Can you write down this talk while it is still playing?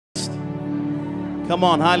Come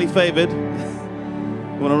on, highly favored.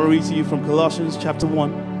 I want to read to you from Colossians chapter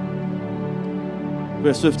 1,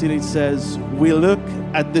 verse 15. It says, we look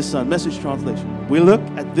at this sun, Message translation. We look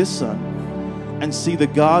at this sun and see the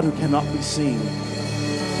God who cannot be seen.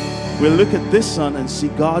 We look at this sun and see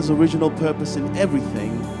God's original purpose in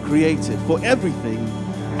everything created. For everything,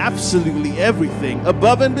 absolutely everything,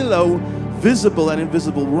 above and below, visible and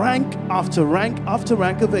invisible, rank after rank after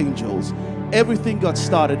rank of angels, everything got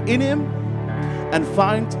started in him and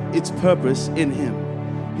find its purpose in him.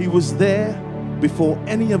 He was there before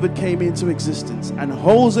any of it came into existence and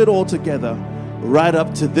holds it all together right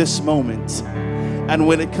up to this moment. And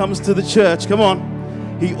when it comes to the church, come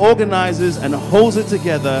on, he organizes and holds it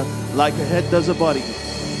together like a head does a body.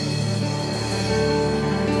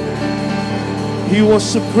 He was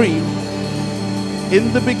supreme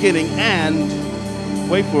in the beginning and,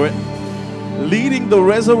 wait for it, leading the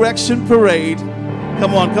resurrection parade.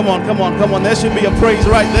 Come on, come on, come on, come on. There should be a praise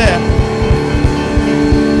right there.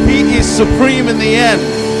 He is supreme in the end.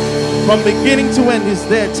 From beginning to end, he's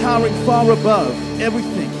there, towering far above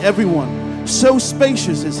everything, everyone. So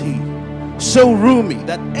spacious is he, so roomy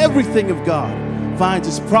that everything of God finds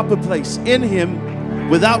its proper place in him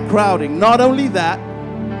without crowding. Not only that,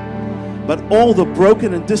 but all the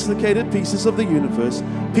broken and dislocated pieces of the universe,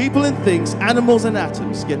 people and things, animals and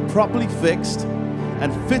atoms, get properly fixed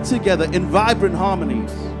and fit together in vibrant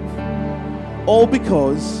harmonies. All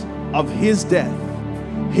because of his death,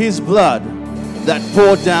 his blood that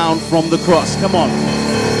poured down from the cross. Come on,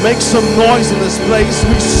 make some noise in this place.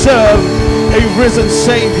 We serve a risen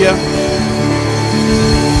Savior.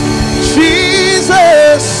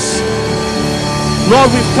 Jesus, Lord,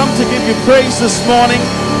 we've come to give you praise this morning.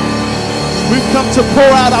 We've come to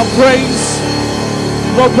pour out our praise.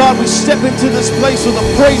 Lord God, we step into this place with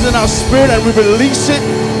a praise in our spirit and we release it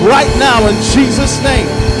right now in Jesus' name.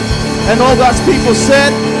 And all God's people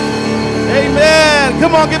said, amen.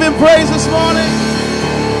 Come on, give him praise this morning.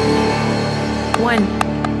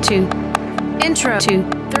 1, 2, intro, 2,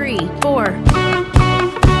 3, 4.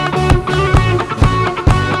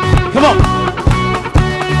 Come on.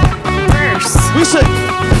 Verse. We sing,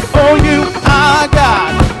 oh, you are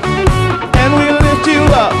God, and we lift you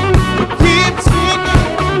up. We keep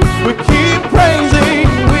singing, we keep praising,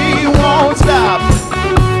 we won't stop.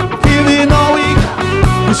 Giving all we got,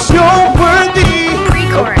 'cause you're worthy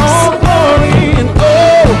of all glory. And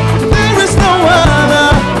oh, there is no other,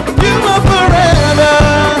 you are forever.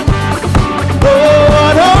 Oh,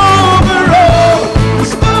 and over all,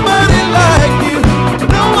 there's nobody like you,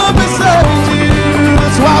 no one beside you.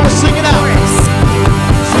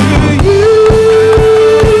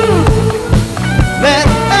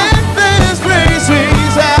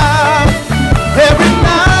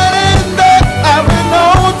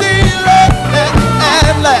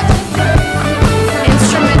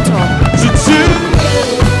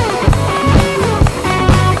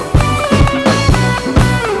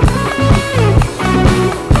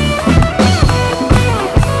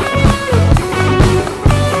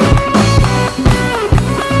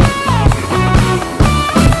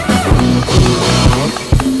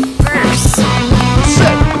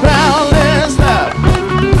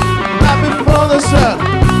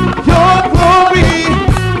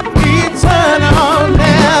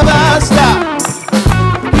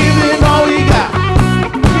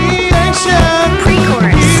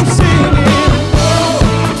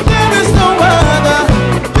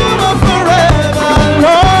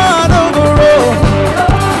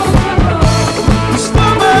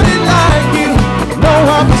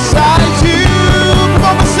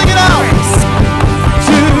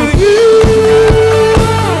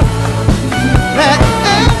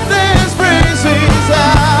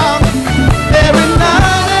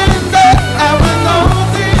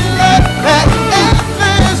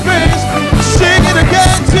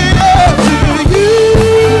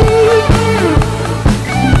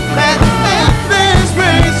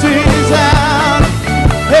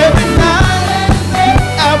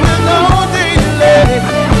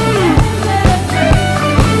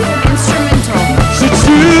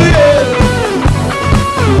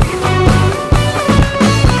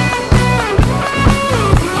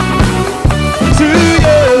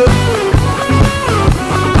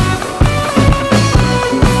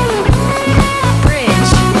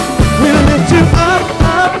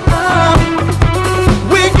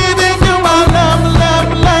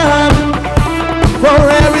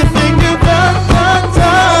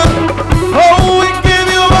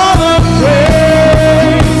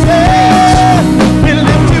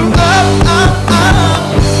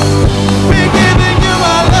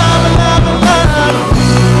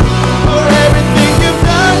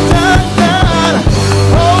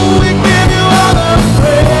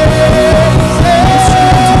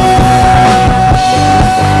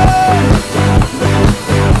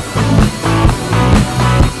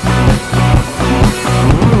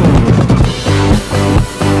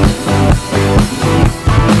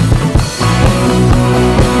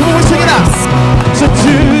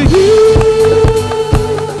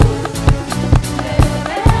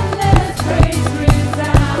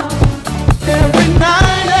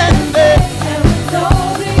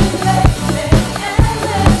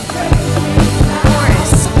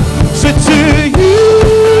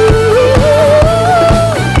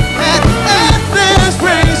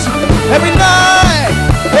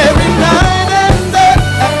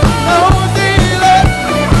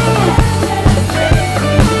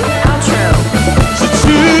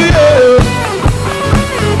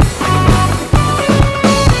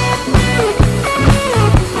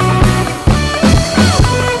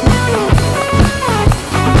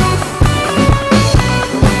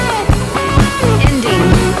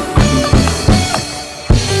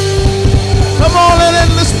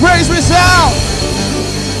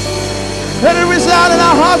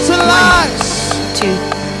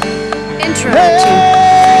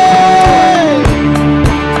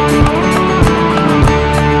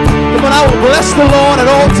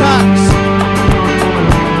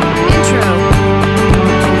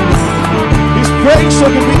 So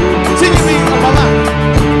can we continue being on my life?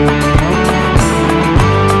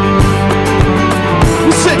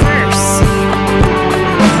 We sing.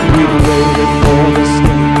 We've waited for this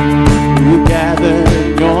day. We gathered in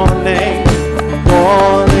your name,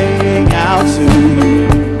 calling out to you.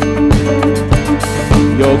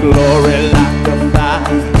 Your glory like a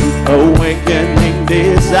fire, awakening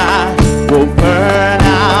desire, will burn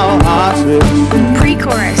our hearts with you.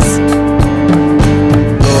 Pre-chorus.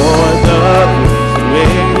 Lord, the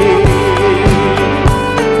way.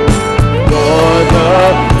 Lord, the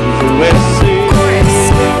way.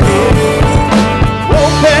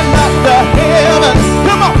 Open up the heavens.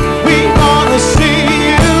 Come on, we want to see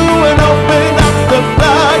you and open up the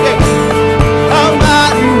floodgates. A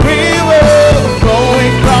mighty river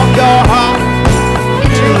flowing from your heart,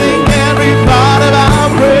 filling every part of our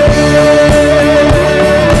praise.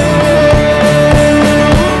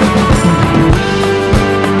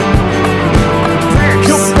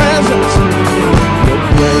 Your presence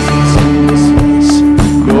in this place,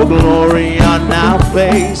 your glory on our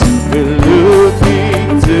face, we're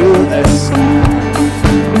looking to the sky.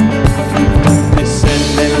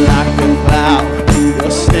 Descending like a cloud,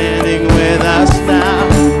 you're standing with us now.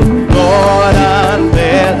 Lord,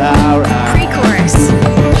 unveil our eyes. Pre-chorus.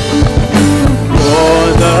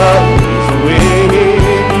 You're the reason,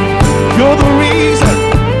 you're the reason,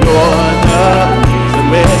 you're the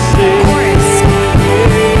reason we're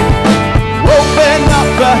singing. Open up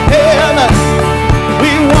the heavens,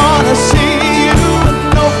 we want to see you.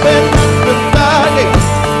 Open up the floodgates,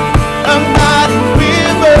 a mighty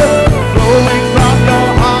river flowing from your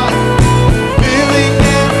heart, filling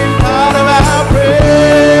every part of our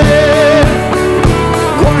prayer.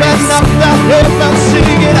 Open up the heavens,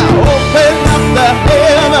 sing it out. Open up the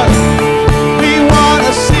heavens, we want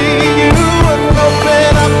to see you. And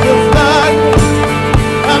open up the floodgates,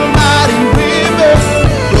 a mighty river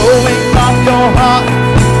flowing from your heart,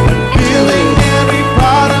 filling every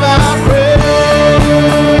part of our prayer.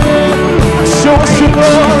 Show us your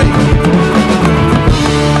glory.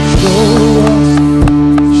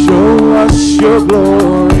 Show us your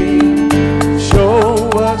glory. Show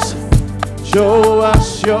us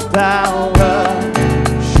your power.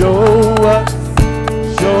 Show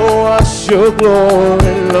us your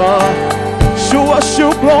glory, Lord. Show us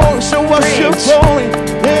your glory. Show us your glory.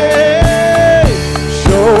 Hey,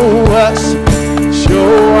 show us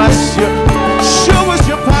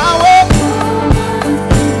your power.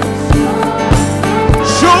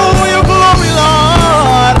 Show your glory,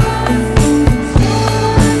 Lord.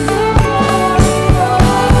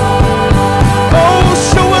 Oh,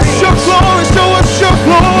 show us your glory. Show us your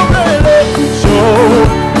glory. Show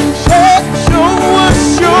us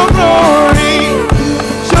your glory.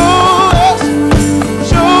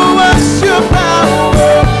 Show us your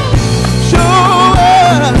power. Show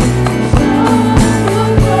us.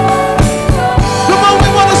 Come on, we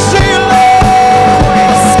want to see you,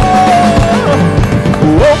 Lord.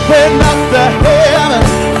 Open up the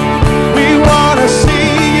heavens. We want to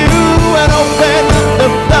see you and open up the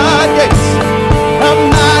floodgates. A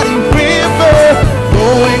mighty river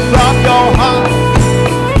flowing from your heart,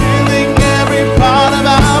 filling every part of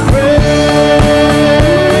our prayer.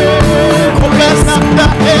 Open up the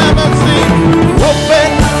heavens,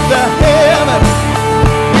 open up the heavens.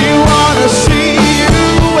 We want to see you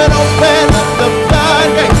and open up the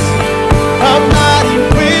floodgates. A mighty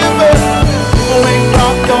river flowing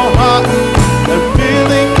from your heart and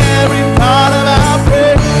filling every part of our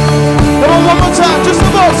prayer. Come on, one more time, just the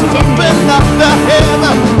voices. Open up the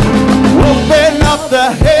heavens. Open up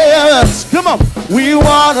the heavens. Come on. We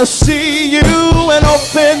want to see you and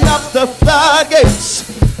open up the floodgates.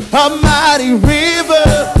 A mighty river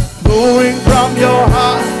flowing from your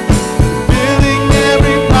heart, filling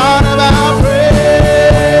every part of our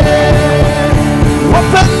prayer.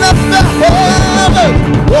 Open up the heavens.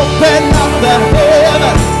 Open up the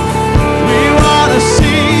heavens. We want to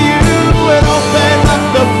see you and open up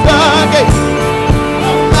the floodgates.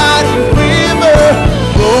 A mighty river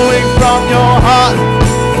flowing from your heart,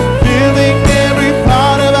 filling every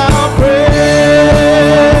part of our prayer.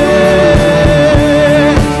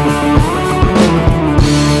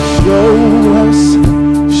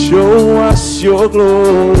 Show us your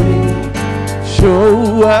glory.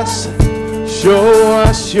 Show us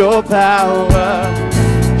your power.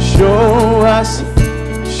 Show us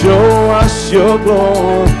your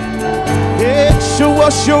glory. Yeah, show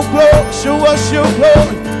us your glory. Show us your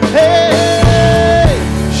glory. Hey,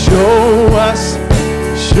 show us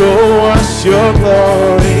your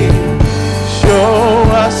glory. Show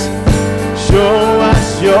us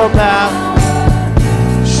your power.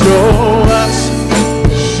 Show us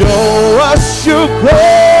your glory.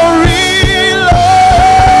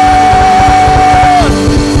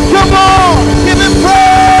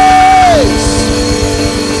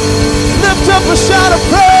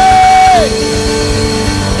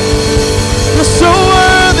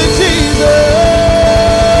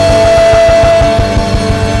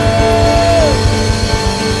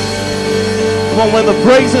 on, when the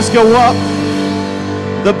praises go up,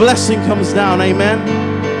 the blessing comes down. Amen.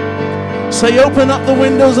 Say, open up the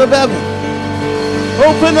windows of heaven.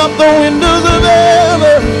 Open up the windows of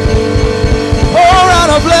heaven. Pour out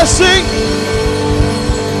a blessing.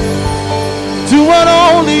 Do what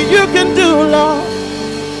only you can do, Lord.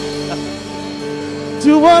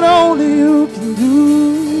 Do what only you can do.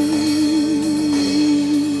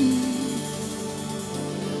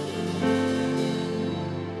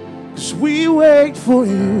 We wait for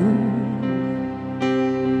you.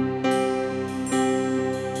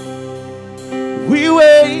 We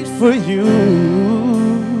wait for you.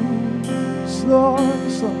 Slow,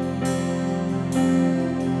 slow.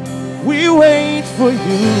 We wait for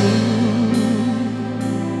you.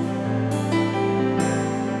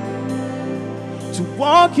 To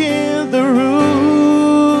walk in the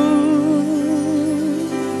room.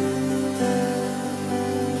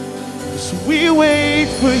 So we wait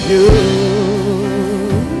for you.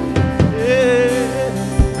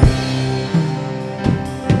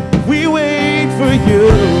 For you,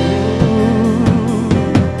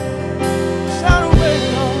 shout away,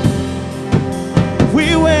 Lord. We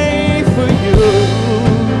wait for you.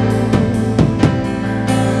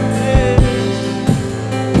 Yes.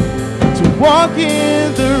 To walk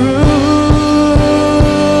in the room.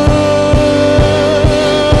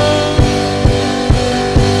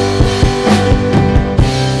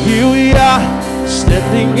 Here we are,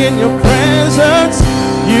 standing in your presence.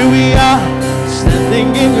 Here we are,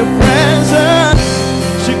 standing in your presence.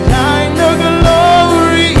 Shekinah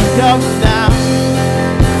glory come down.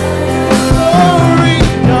 Glory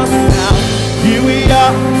come down. Here we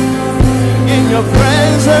are in your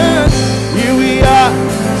presence. Here we are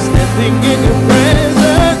standing in your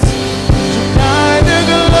presence. Shekinah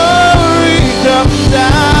glory come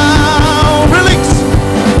down. Release,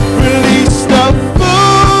 release the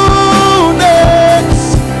fullness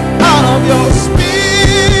out of your spirit.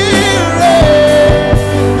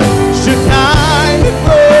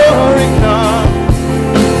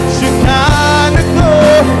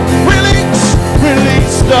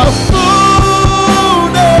 The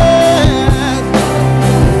fullness,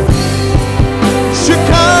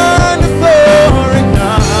 Shekinah glory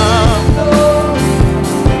come,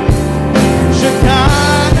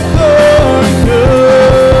 Shekinah glory come.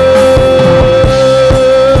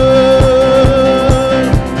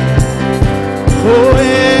 Oh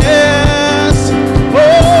yes, oh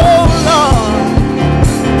Lord,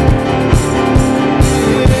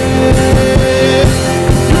 yeah.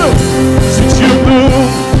 Since you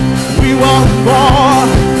move, we want more.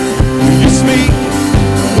 You speak,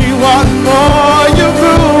 we want more. You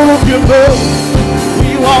move, you move.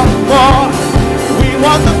 We want more. We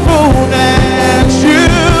want the fullness. You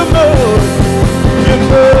move, you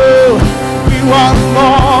move. We want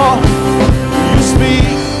more. You speak,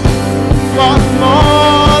 we want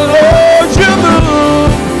more. Lord, you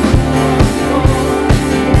move.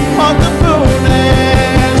 We want the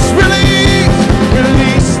fullness. Release,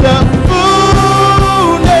 release the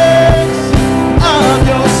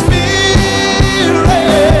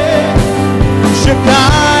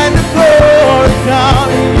Shekinah glory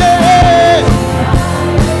come, yeah.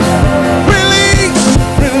 Release,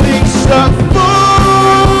 release the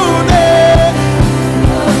fullness.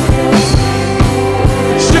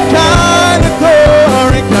 Shekinah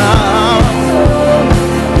glory come,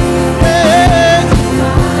 yeah.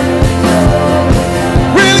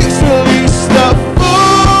 Release, release the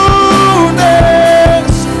fullness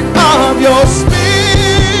of your spirit.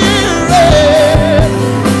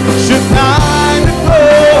 Shekinah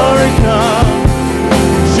glory come,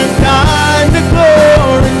 Shekinah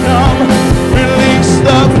glory come, release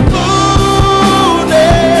the fullness,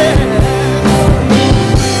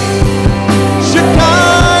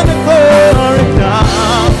 Shekinah glory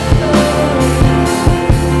come.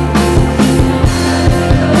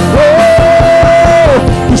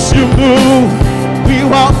 Oh, as you move, we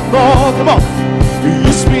want more. Come on,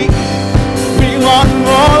 you speak, we want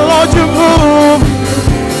more. Lord, you move.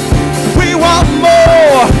 We want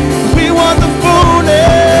more. We want the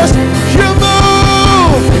fullness. You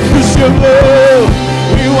move. Cause you move.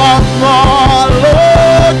 We want more.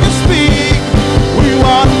 Lord, you speak. We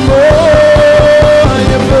want more.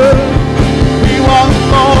 You move. We want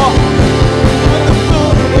more. The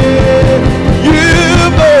fullness. You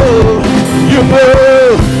move. You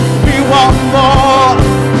move. We want more.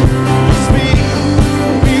 You speak.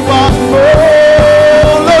 We want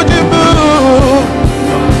more. Lord, you move.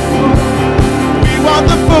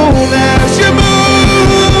 The fullness, you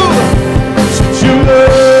move, you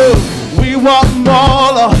move. We want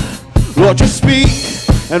more, Lord, you speak,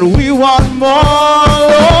 and we want more,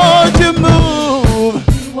 Lord, you move.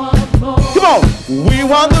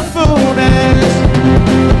 want the fullness.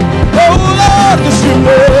 Oh Lord, yes you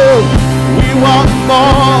know. We want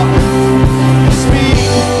more. You speak.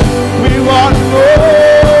 We want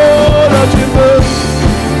more of your word.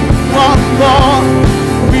 Want more.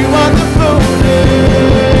 We want the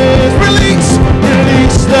fullness. Release,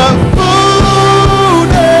 release the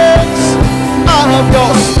fullness of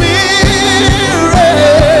your spirit.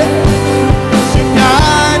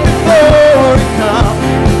 Shekinah glory come.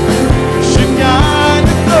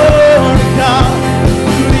 Shekinah glory come.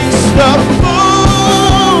 Release the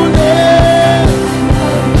fullness.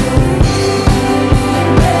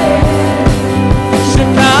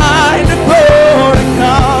 Shekinah glory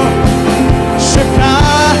come.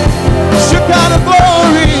 Shekinah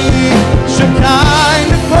glory.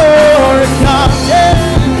 Shekinah glory come. Yeah.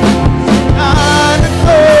 Shekinah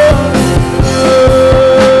glory.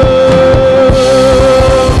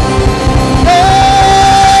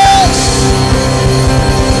 Yes.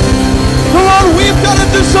 Come on, we've got to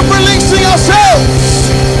do some releasing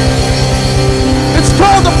ourselves. It's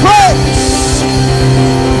called the praise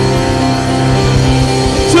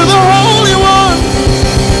to the Holy One,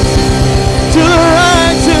 to the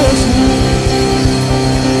righteous.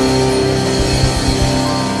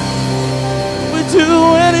 We do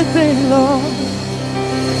anything, Lord.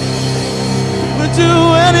 We do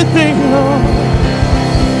anything, Lord.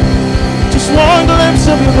 Just one glimpse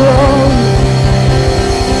of your glory.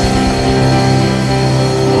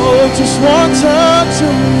 Oh, just one touch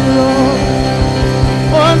of you, Lord.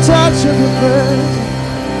 One touch of your presence.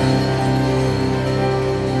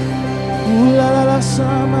 Ooh, la la la,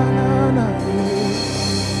 sama na na.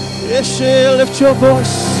 Yes, yeah, lift your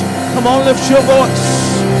voice. Come on, lift your voice.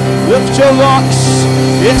 Lift your voice.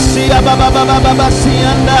 Yes, yeah, ba ba ba ba ba ba, see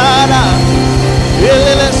and na na.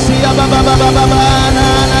 Yes, yeah, ba ba ba ba ba ba na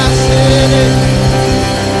na.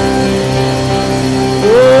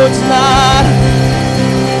 Oh, it's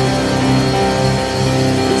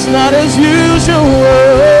not as usual.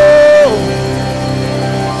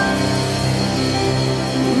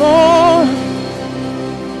 Lord,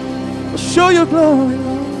 show your glory, Lord.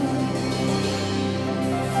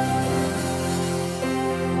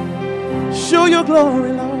 Show your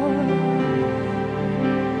glory, Lord.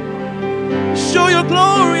 Show your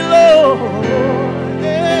glory, Lord.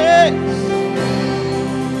 Yes.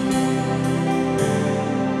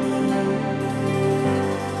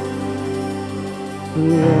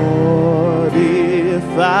 Lord,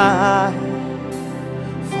 if I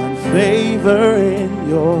find favor in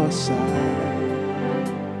your sight,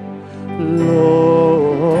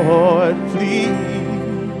 Lord,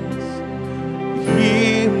 please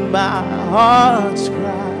hear my heart's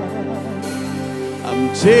cry. I'm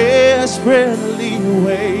desperately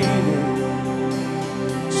waiting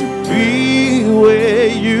to be where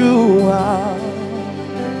you are.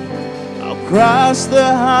 I'll cross the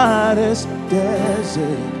hottest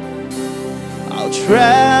desert. I'll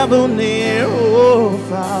travel near or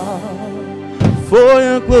far for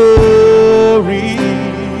your glory.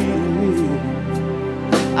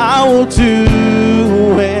 I will do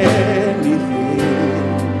anything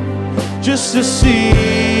just to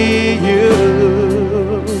see you,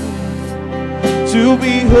 to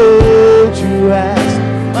behold you as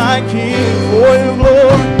my King. For your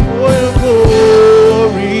glory, for your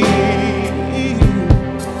glory,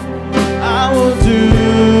 I will do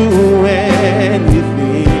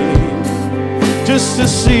anything just to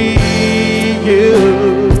see you,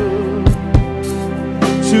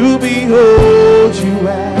 to behold you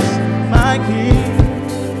as my King.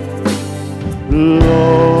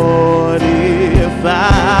 Lord, if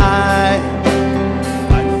I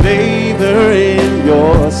find favor in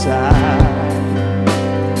your sight,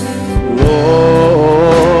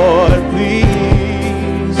 Lord,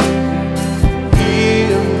 please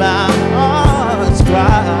hear my heart's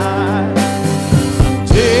cry. I'm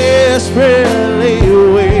desperately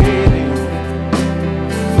waiting,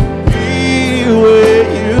 be where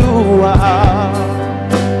you are.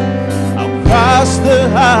 I'll cross the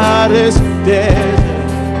hottest desert.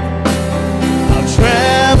 I'll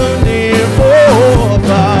travel near or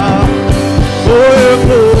far for your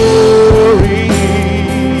glory.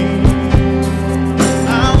 I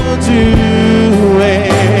will do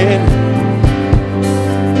it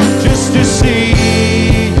just to see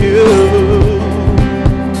you,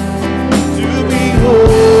 to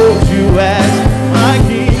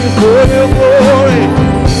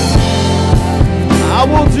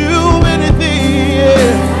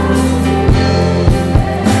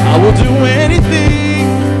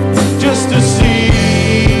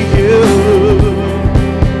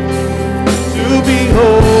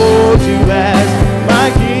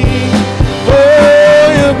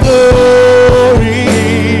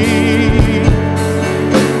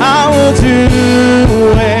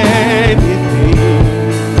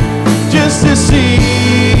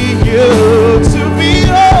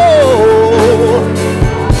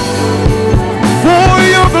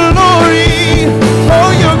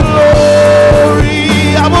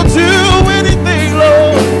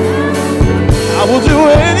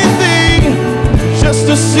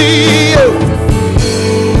see you,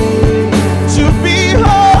 to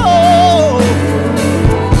behold.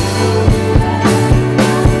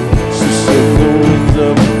 So send the winds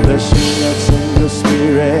of refreshing and send your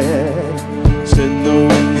spirit. Send the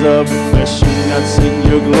winds of refreshing and send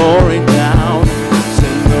your glory down.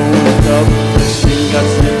 Send the winds of refreshing and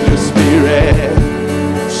send your spirit.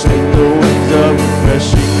 Send the winds of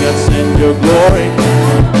refreshing and send your glory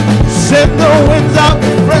down. Send the winds of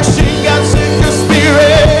refreshing and send your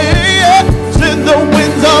spirit. Send the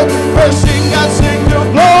winds of refreshing and send your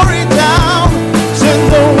glory down. Send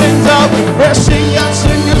the winds of refreshing and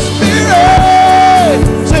send your spirit.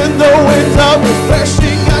 Send the winds of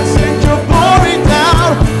refreshing and send your glory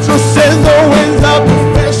down. So send the winds of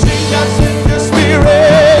refreshing and send your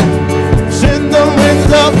spirit. Send the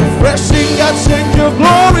winds of refreshing and send your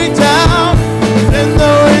glory down. Send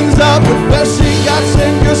the winds of refreshing and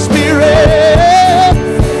send your spirit.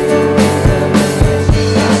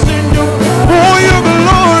 Send your, for your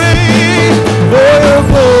glory, for your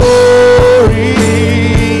glory.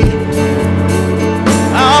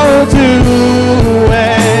 I'll do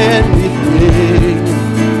anything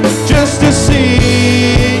just to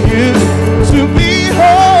see you, to behold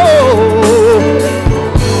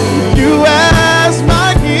you as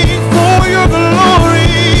my King. For your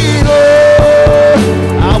glory, Lord,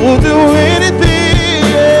 I will do anything,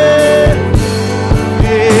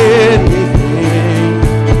 anything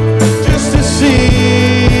just to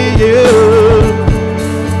see you,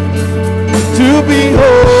 to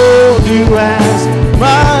behold you as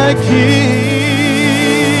my King.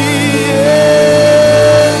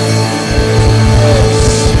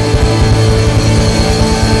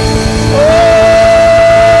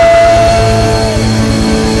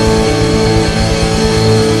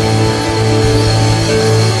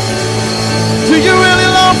 Do you really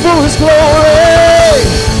long for His glory?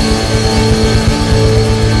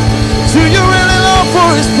 Do you really long for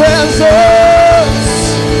His presence?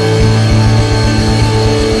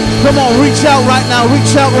 Come on, reach out right now,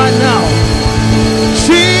 reach out right now.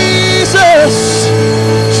 Jesus,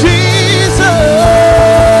 Jesus,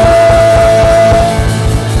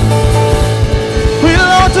 we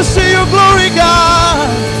long to see your glory, God.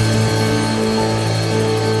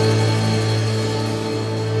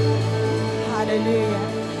 Hallelujah.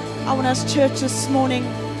 I want us, church, this morning.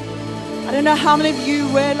 I don't know how many of you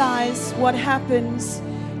realize what happens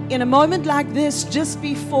in a moment like this just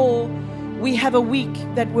before we have a week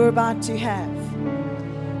that we're about to have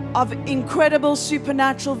of incredible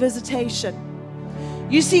supernatural visitation.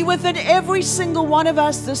 You see, within every single one of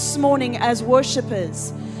us this morning as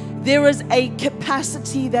worshipers, there is a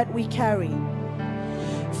capacity that we carry.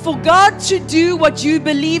 For God to do what you're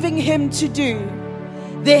believing Him to do,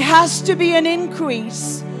 there has to be an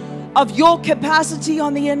increase of your capacity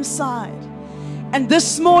on the inside. And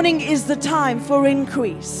this morning is the time for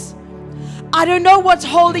increase. I don't know what's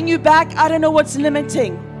holding you back. I don't know what's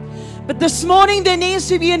limiting. But this morning there needs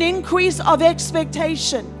to be an increase of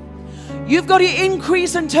expectation. You've got to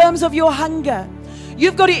increase in terms of your hunger.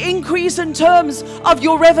 You've got to increase in terms of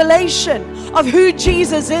your revelation of who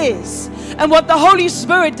Jesus is and what the Holy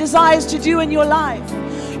Spirit desires to do in your life.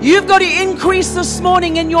 You've got to increase this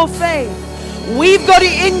morning in your faith. We've got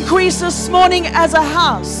to increase this morning as a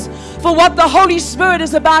house for what the Holy Spirit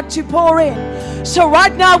is about to pour in. So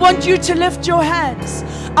right now I want you to lift your hands.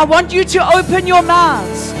 I want you to open your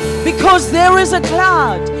mouths, because there is a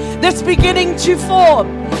cloud that's beginning to form.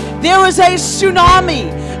 There is a tsunami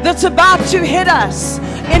that's about to hit us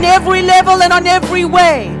in every level and on every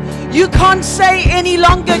way. You can't say any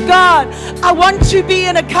longer, God, I want to be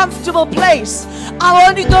in a comfortable place. I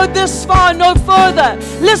only go this far, no further.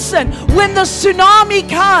 Listen, when the tsunami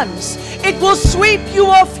comes, it will sweep you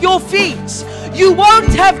off your feet. You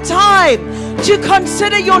won't have time to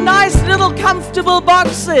consider your nice little comfortable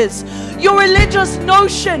boxes, your religious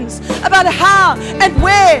notions about how and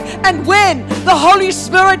where and when the Holy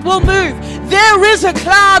Spirit will move. There is a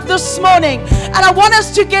cloud this morning, and I want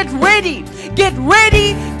us to get ready. Get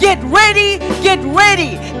ready, get ready, get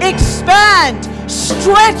ready. Expand,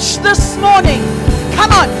 stretch this morning.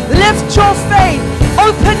 Come on, lift your faith,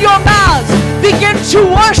 open your mouths, begin to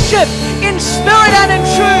worship in spirit and in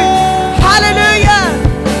truth. Hallelujah.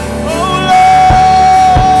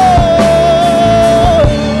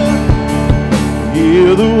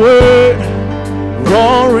 Hear the word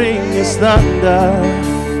roaring as thunder,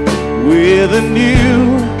 with a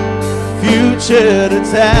new future to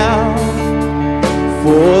tell.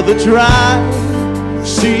 For the dry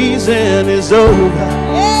season is over.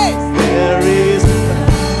 Yes. There is a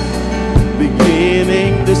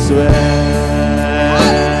beginning to swell.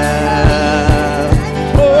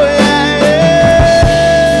 Oh yeah,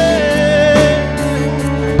 yeah.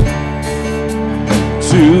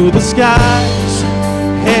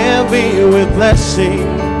 with blessing.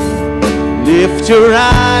 Lift your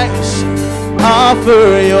eyes,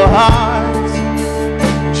 offer your heart.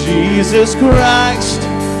 Jesus Christ,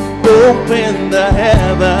 open the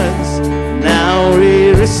heavens. Now we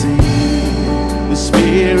receive the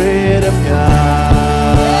Spirit of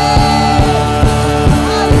God.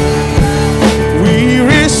 We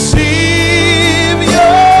receive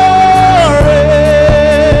your rain,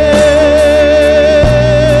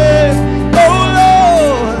 oh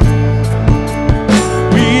Lord.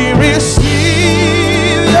 We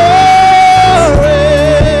receive your rain.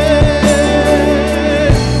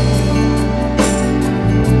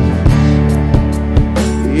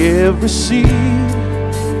 Every seed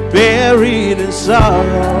buried in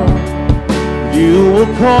sorrow, you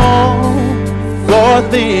will call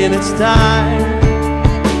forth in its time.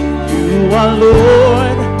 You are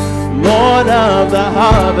Lord, Lord of the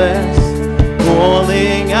harvest,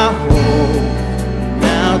 calling our home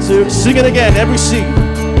now to sing it again. Every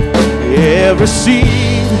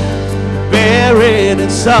seed buried in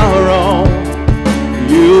sorrow,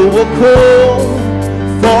 you will call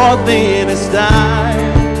forth in its time.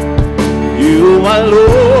 You are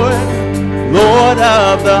Lord, Lord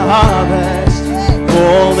of the harvest,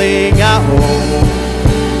 calling our home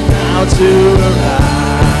now to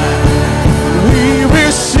arise. We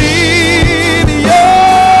receive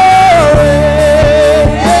your rain.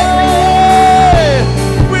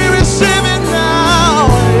 We receive it now.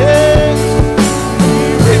 Yes. We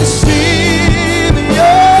receive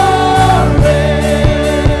your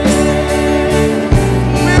rain.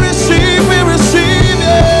 We receive it.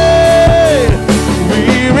 We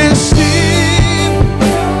receive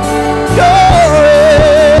your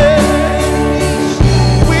rain.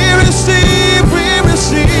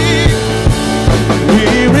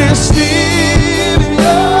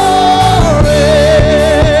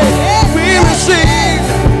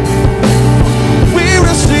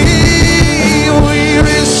 We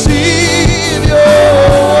receive your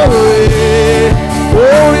rain.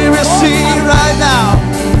 Oh, we receive right now.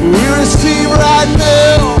 We receive right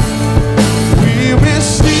now. We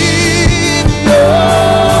receive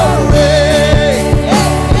your rain.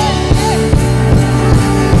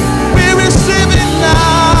 We receive it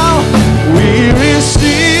now. We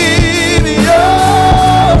receive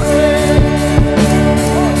your rain.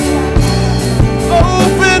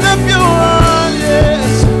 Open up your heart,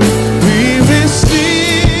 yes. We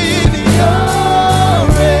receive your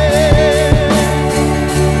rain.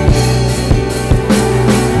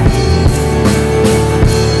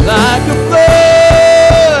 Like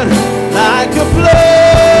a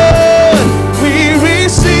flood, we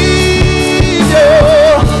receive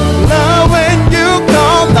your love when you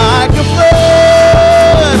come. Like a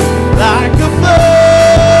flood,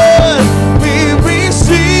 we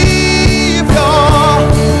receive your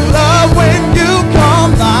love when you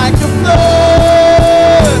come. Like a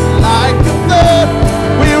flood,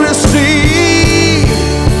 we receive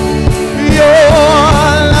your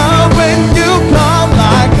love when you come.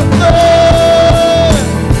 Like a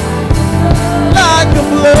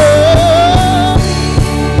flood,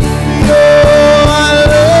 your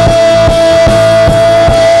love.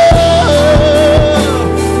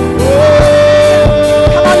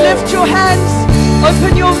 Come on, lift your hands,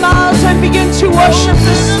 open your mouths, and begin to worship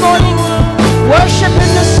this morning. Worship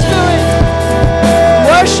in the Spirit.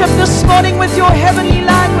 Worship this morning with your heavenly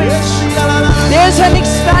language. There's an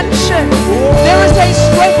expansion. There is a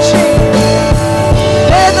stretching.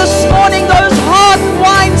 There this morning, those hardened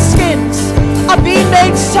wineskins are being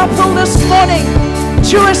made supple this morning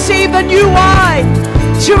to receive the new wine,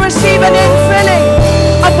 to receive an infilling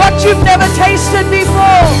of what you've never tasted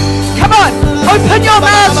before. Come on, open your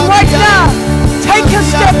mouths right now. Take a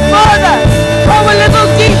step further. Go a little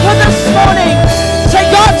deeper this morning. Say,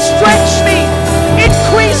 God, stretch me,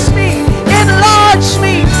 increase me, enlarge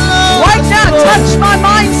me. Right now, touch my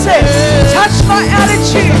mindset, touch my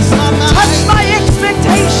attitudes, touch my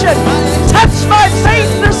expectation, touch my faith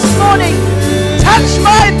this morning, touch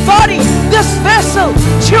my body, this vessel,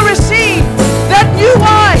 to receive that new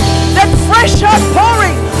wine, that fresh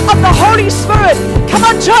outpouring of the Holy Spirit. Come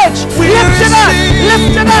on, church, lift it up,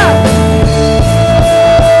 lift it up.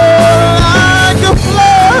 Like a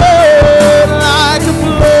flood,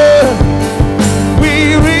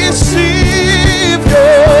 we receive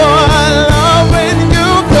your love when you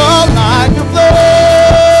come. Like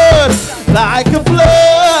a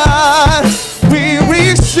flood, we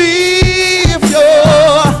receive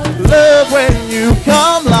your love when you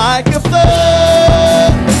come. Like a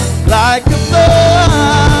flood,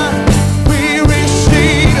 we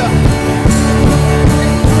receive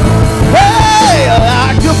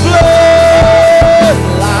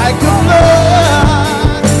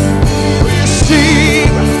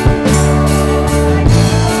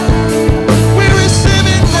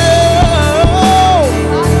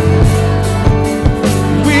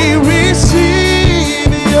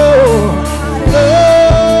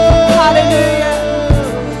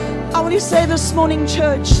say this morning,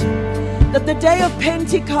 church, that the day of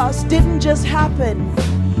Pentecost didn't just happen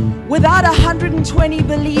without 120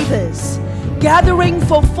 believers gathering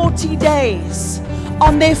for 40 days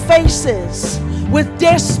on their faces with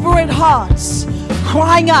desperate hearts,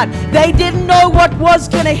 crying out. They didn't know what was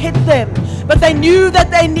going to hit them, but they knew that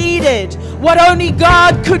they needed what only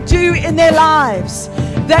God could do in their lives.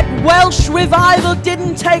 That Welsh revival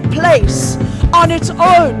didn't take place on its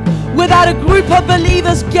own without a group of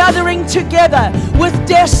believers gathering together with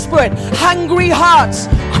desperate, hungry hearts,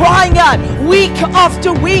 crying out week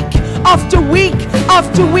after week after week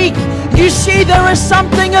after week. You see, there is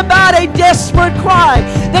something about a desperate cry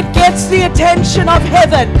that gets the attention of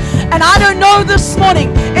heaven. And I don't know this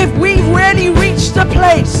morning if we've really reached a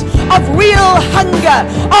place of real hunger,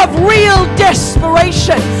 of real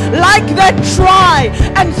desperation, like that dry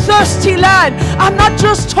and thirsty land. I'm not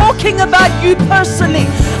just talking about you personally.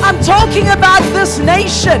 I'm talking about this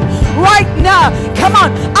nation right now. Come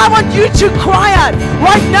on, I want you to cry out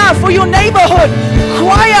right now for your neighborhood.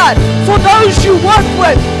 Cry out for those you work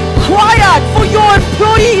with. Cry out for your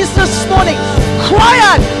employees this morning. Cry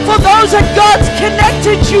out for those that God's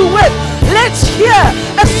connected you with. Let's hear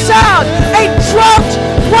a sound, a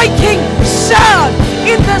drought-breaking sound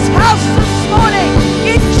in this house this morning.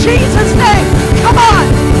 In Jesus' name, come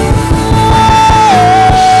on.